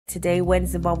today when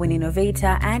Zimbabwean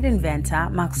innovator and inventor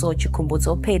Maxwell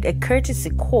Chikumbutso paid a courtesy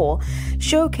call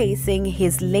showcasing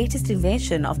his latest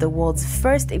invention of the world's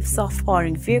first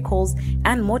self-powering vehicles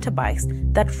and motorbikes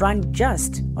that run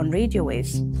just on radio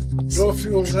waves. No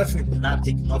fuel, nothing.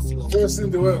 Nothing, no fuel. First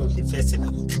in the world.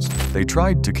 They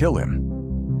tried to kill him.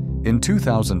 In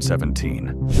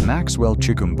 2017, Maxwell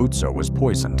Chikumbutso was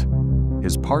poisoned.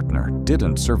 His partner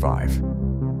didn't survive.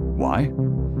 Why?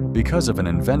 Because of an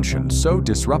invention so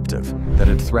disruptive that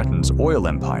it threatens oil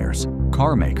empires,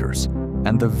 car makers,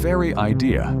 and the very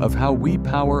idea of how we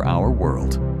power our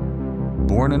world.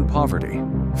 Born in poverty,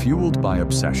 fueled by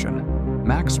obsession,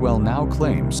 Maxwell now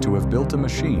claims to have built a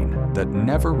machine that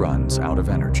never runs out of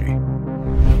energy.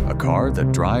 A car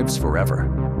that drives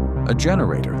forever. A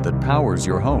generator that powers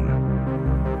your home.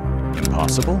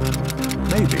 Impossible?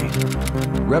 Maybe.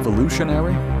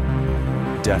 Revolutionary?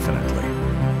 Definitely.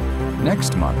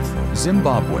 Next month,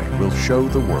 Zimbabwe will show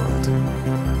the world.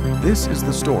 This is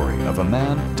the story of a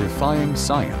man defying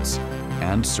science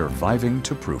and surviving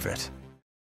to prove it.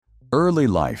 Early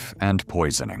life and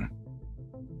poisoning.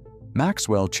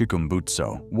 Maxwell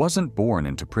Chikumbutso wasn't born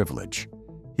into privilege.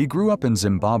 He grew up in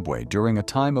Zimbabwe during a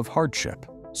time of hardship,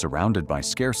 surrounded by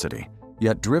scarcity,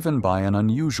 yet driven by an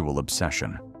unusual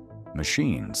obsession: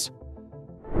 machines.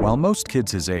 While most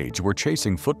kids his age were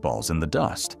chasing footballs in the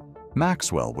dust,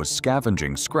 Maxwell was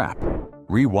scavenging scrap,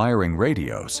 rewiring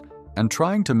radios, and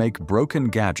trying to make broken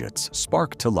gadgets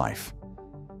spark to life.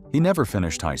 He never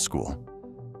finished high school,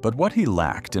 but what he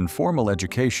lacked in formal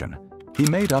education, he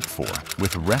made up for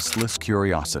with restless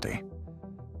curiosity.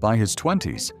 By his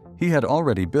 20s, he had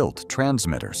already built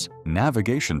transmitters,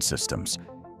 navigation systems,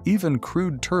 even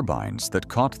crude turbines that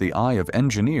caught the eye of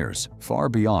engineers far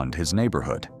beyond his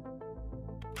neighborhood.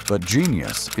 But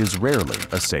genius is rarely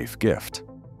a safe gift.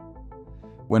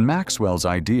 When Maxwell's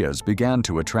ideas began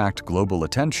to attract global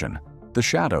attention, the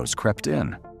shadows crept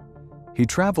in. He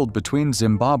traveled between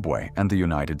Zimbabwe and the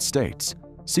United States,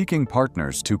 seeking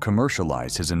partners to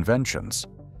commercialize his inventions.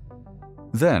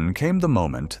 Then came the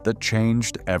moment that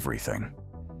changed everything.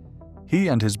 He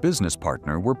and his business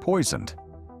partner were poisoned.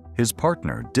 His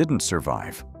partner didn't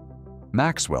survive.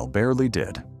 Maxwell barely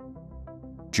did.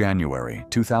 January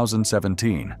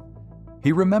 2017.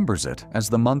 He remembers it as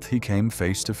the month he came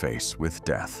face to face with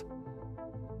death.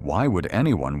 Why would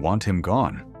anyone want him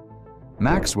gone?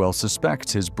 Maxwell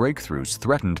suspects his breakthroughs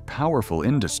threatened powerful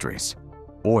industries,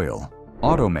 oil,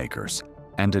 automakers,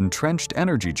 and entrenched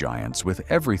energy giants with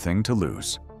everything to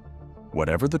lose.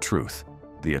 Whatever the truth,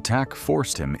 the attack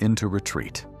forced him into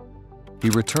retreat.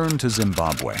 He returned to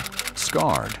Zimbabwe,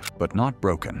 scarred but not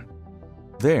broken.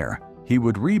 There, he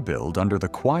would rebuild under the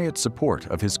quiet support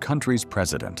of his country's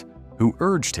president, who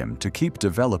urged him to keep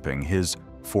developing his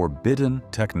forbidden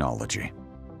technology.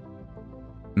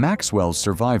 Maxwell's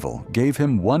survival gave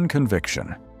him one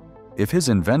conviction: if his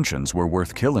inventions were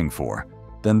worth killing for,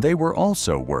 then they were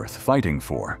also worth fighting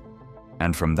for.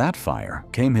 And from that fire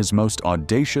came his most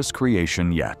audacious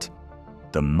creation yet: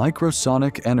 the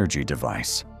Microsonic Energy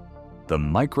Device. The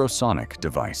Microsonic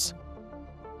device.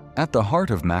 At the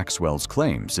heart of Maxwell's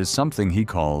claims is something he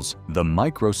calls the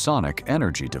Microsonic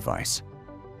Energy Device.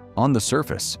 On the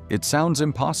surface, it sounds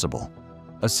impossible.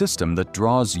 A system that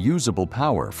draws usable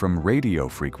power from radio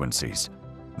frequencies,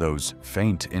 those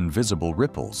faint, invisible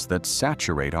ripples that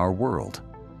saturate our world.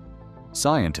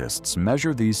 Scientists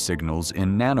measure these signals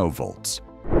in nanovolts,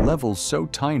 levels so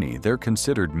tiny they're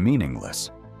considered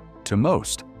meaningless. To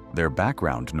most, they're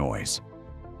background noise.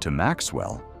 To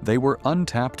Maxwell, they were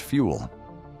untapped fuel.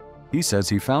 He says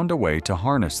he found a way to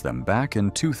harness them back in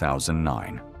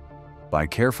 2009. By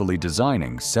carefully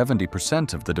designing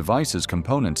 70% of the device's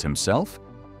components himself,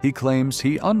 he claims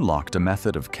he unlocked a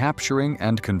method of capturing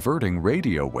and converting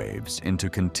radio waves into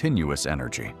continuous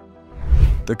energy.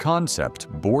 The concept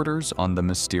borders on the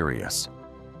mysterious.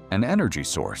 An energy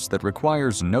source that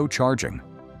requires no charging,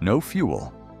 no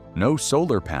fuel, no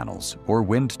solar panels or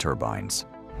wind turbines.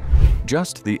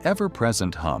 Just the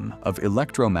ever-present hum of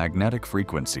electromagnetic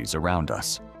frequencies around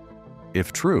us.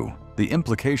 If true, the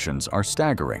implications are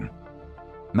staggering.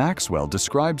 Maxwell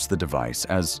describes the device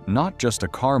as not just a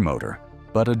car motor,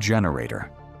 but a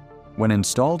generator. When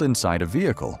installed inside a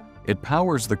vehicle, it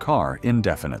powers the car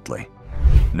indefinitely.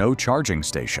 No charging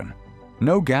station,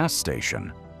 no gas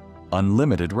station,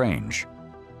 unlimited range.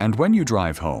 And when you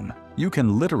drive home, you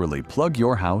can literally plug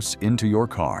your house into your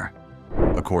car.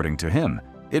 According to him,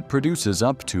 it produces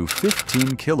up to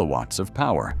 15 kilowatts of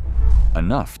power,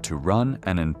 enough to run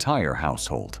an entire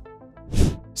household.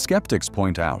 Skeptics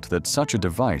point out that such a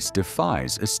device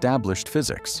defies established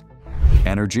physics.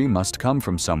 Energy must come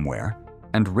from somewhere,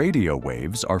 and radio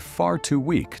waves are far too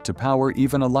weak to power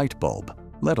even a light bulb,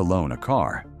 let alone a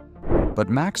car. But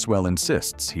Maxwell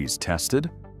insists he's tested,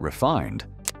 refined,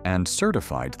 and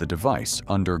certified the device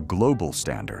under global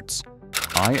standards: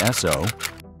 ISO,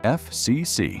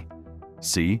 FCC,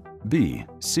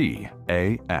 CBCAS.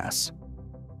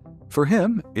 For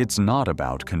him, it's not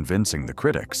about convincing the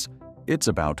critics, it's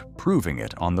about proving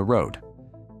it on the road.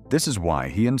 This is why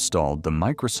he installed the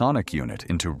Microsonic unit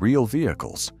into real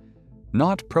vehicles,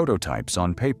 not prototypes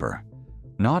on paper,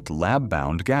 not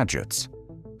lab-bound gadgets,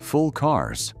 full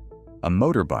cars, a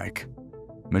motorbike,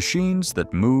 machines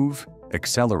that move,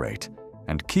 accelerate,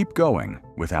 and keep going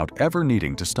without ever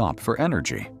needing to stop for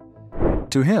energy.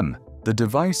 To him, the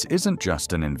device isn't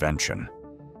just an invention.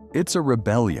 It's a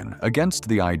rebellion against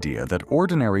the idea that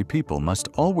ordinary people must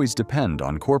always depend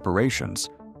on corporations,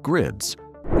 grids,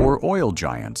 or oil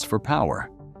giants for power.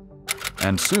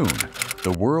 And soon,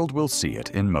 the world will see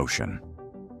it in motion.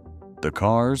 The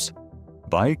cars,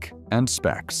 bike, and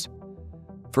specs.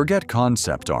 Forget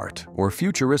concept art or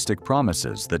futuristic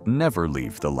promises that never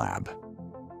leave the lab.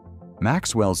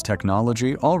 Maxwell's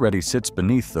technology already sits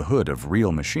beneath the hood of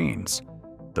real machines.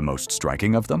 The most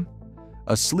striking of them?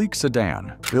 A sleek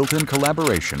sedan built in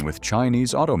collaboration with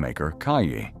Chinese automaker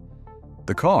Kaiyi.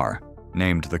 The car,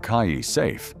 named the Kaiyi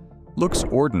Safe, looks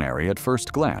ordinary at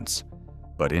first glance,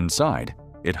 but inside,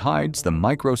 it hides the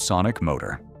Microsonic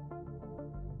motor.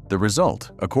 The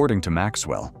result, according to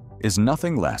Maxwell, is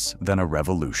nothing less than a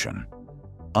revolution.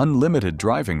 Unlimited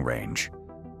driving range.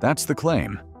 That's the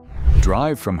claim.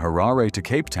 Drive from Harare to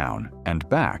Cape Town and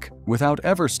back without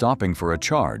ever stopping for a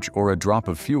charge or a drop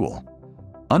of fuel.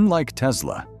 Unlike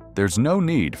Tesla, there's no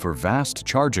need for vast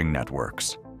charging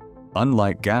networks.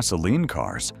 Unlike gasoline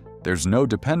cars, there's no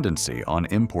dependency on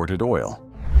imported oil.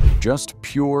 Just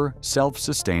pure,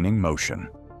 self-sustaining motion.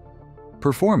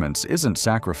 Performance isn't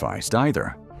sacrificed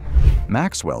either.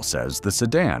 Maxwell says the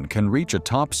sedan can reach a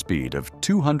top speed of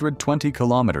 220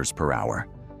 kilometers per hour,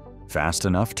 fast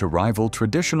enough to rival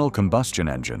traditional combustion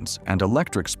engines and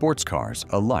electric sports cars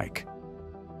alike.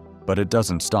 But it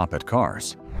doesn't stop at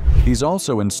cars. He's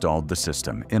also installed the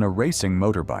system in a racing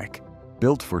motorbike,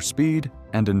 built for speed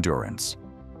and endurance.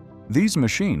 These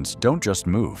machines don't just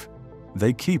move,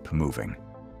 they keep moving.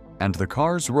 And the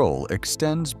car's role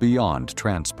extends beyond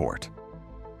transport.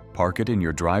 Park it in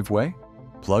your driveway,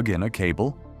 plug in a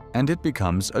cable, and it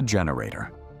becomes a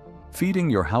generator, feeding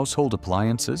your household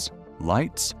appliances,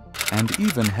 lights, and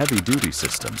even heavy-duty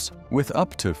systems with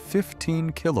up to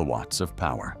 15 kilowatts of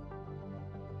power.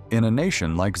 In a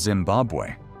nation like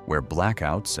Zimbabwe, where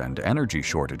blackouts and energy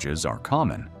shortages are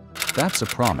common, that's a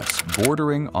promise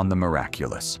bordering on the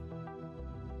miraculous.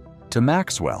 To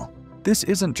Maxwell, this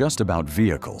isn't just about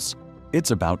vehicles,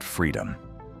 it's about freedom.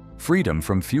 Freedom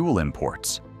from fuel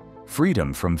imports,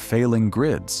 freedom from failing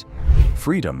grids,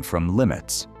 freedom from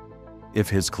limits. If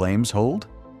his claims hold,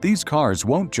 these cars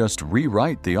won't just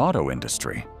rewrite the auto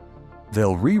industry.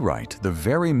 They'll rewrite the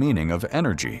very meaning of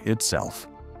energy itself.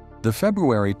 The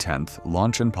February 10th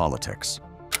launch in politics.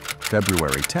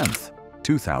 February 10th,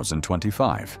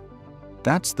 2025.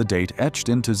 That's the date etched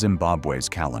into Zimbabwe's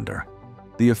calendar.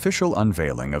 The official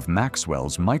unveiling of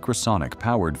Maxwell's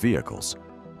Microsonic-powered vehicles.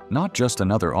 Not just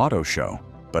another auto show,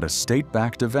 but a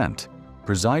state-backed event,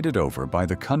 presided over by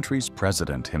the country's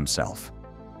president himself.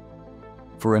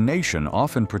 For a nation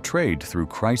often portrayed through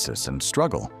crisis and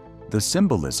struggle, the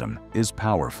symbolism is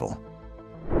powerful.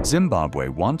 Zimbabwe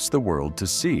wants the world to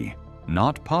see,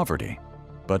 not poverty,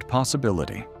 but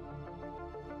possibility.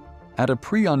 At a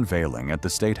pre-unveiling at the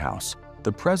State House,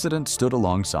 the president stood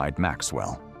alongside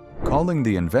Maxwell, calling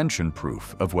the invention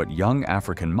proof of what young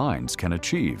African minds can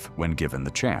achieve when given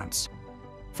the chance.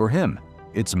 For him,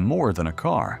 it's more than a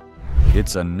car.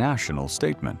 It's a national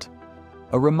statement.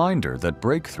 A reminder that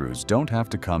breakthroughs don't have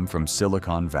to come from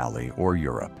Silicon Valley or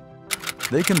Europe.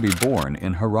 They can be born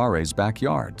in Harare's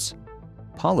backyards.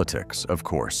 Politics, of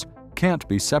course, can't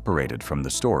be separated from the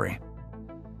story.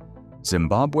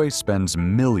 Zimbabwe spends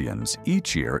millions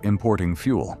each year importing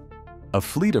fuel. A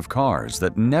fleet of cars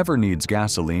that never needs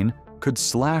gasoline could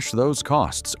slash those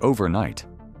costs overnight.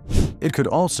 It could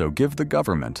also give the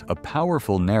government a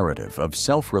powerful narrative of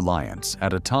self-reliance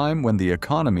at a time when the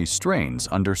economy strains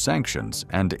under sanctions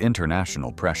and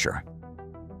international pressure.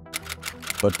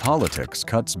 But politics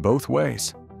cuts both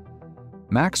ways.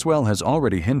 Maxwell has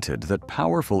already hinted that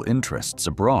powerful interests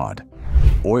abroad,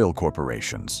 oil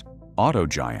corporations, auto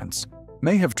giants,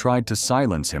 may have tried to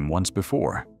silence him once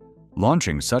before.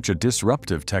 Launching such a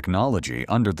disruptive technology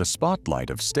under the spotlight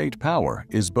of state power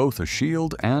is both a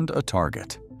shield and a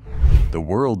target. The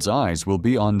world's eyes will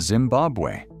be on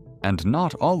Zimbabwe, and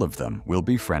not all of them will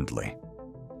be friendly.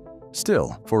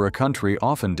 Still, for a country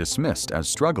often dismissed as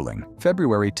struggling,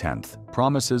 February 10th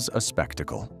promises a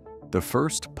spectacle. The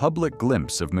first public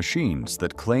glimpse of machines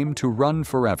that claim to run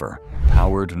forever,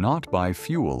 powered not by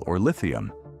fuel or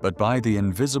lithium, but by the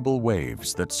invisible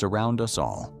waves that surround us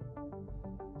all.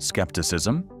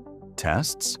 Skepticism,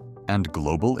 tests, and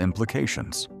global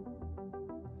implications.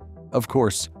 Of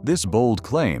course, this bold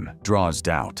claim draws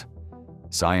doubt.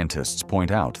 Scientists point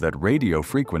out that radio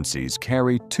frequencies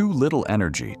carry too little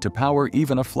energy to power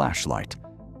even a flashlight,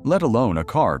 let alone a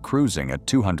car cruising at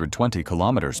 220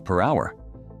 kilometers per hour.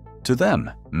 To them,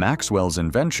 Maxwell's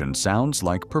invention sounds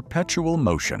like perpetual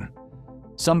motion,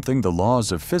 something the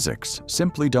laws of physics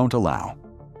simply don't allow.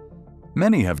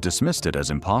 Many have dismissed it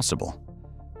as impossible,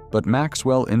 but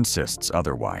Maxwell insists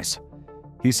otherwise.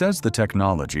 He says the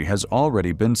technology has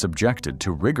already been subjected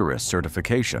to rigorous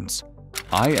certifications,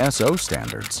 ISO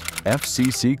standards,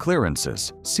 FCC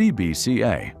clearances,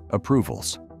 CBCA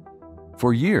approvals.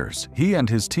 For years, he and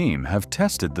his team have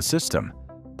tested the system,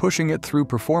 pushing it through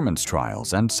performance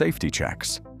trials and safety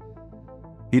checks.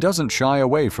 He doesn't shy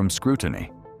away from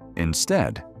scrutiny.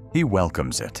 Instead, he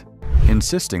welcomes it,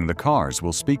 insisting the cars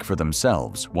will speak for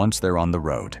themselves once they're on the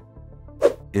road.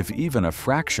 If even a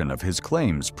fraction of his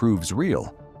claims proves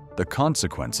real, the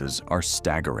consequences are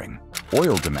staggering.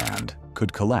 Oil demand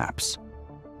could collapse.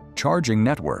 Charging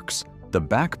networks, the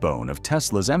backbone of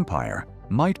Tesla's empire,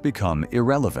 might become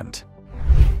irrelevant.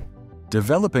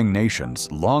 Developing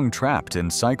nations long trapped in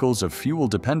cycles of fuel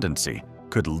dependency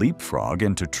could leapfrog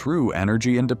into true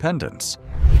energy independence,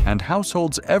 and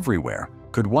households everywhere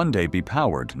could one day be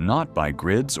powered not by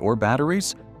grids or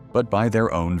batteries, but by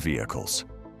their own vehicles.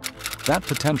 That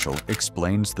potential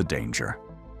explains the danger.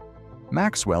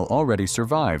 Maxwell already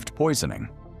survived poisoning.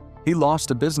 He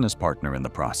lost a business partner in the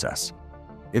process.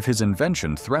 If his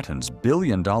invention threatens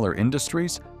billion-dollar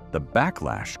industries, the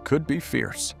backlash could be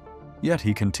fierce. Yet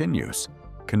he continues,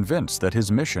 convinced that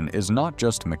his mission is not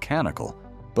just mechanical,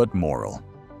 but moral.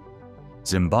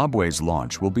 Zimbabwe's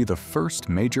launch will be the first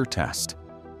major test.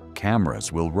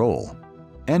 Cameras will roll.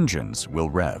 Engines will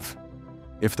rev.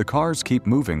 If the cars keep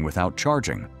moving without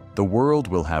charging, the world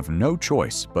will have no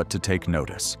choice but to take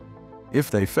notice.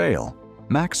 If they fail,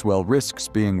 Maxwell risks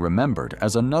being remembered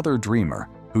as another dreamer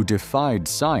who defied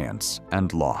science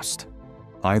and lost.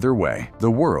 Either way, the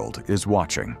world is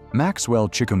watching. Maxwell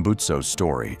Chikumbutso's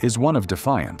story is one of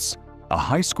defiance, a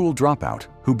high school dropout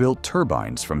who built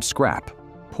turbines from scrap,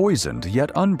 poisoned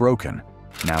yet unbroken,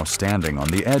 now standing on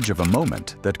the edge of a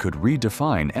moment that could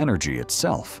redefine energy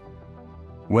itself.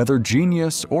 Whether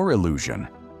genius or illusion,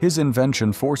 his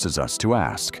invention forces us to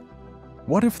ask,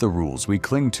 what if the rules we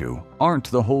cling to aren't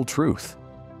the whole truth?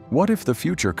 What if the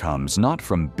future comes not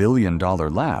from billion-dollar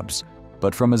labs,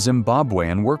 but from a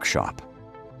Zimbabwean workshop?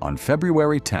 On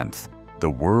February 10th, the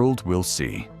world will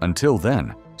see. Until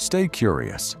then, stay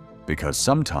curious, because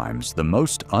sometimes the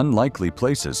most unlikely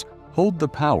places hold the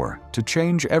power to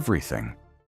change everything.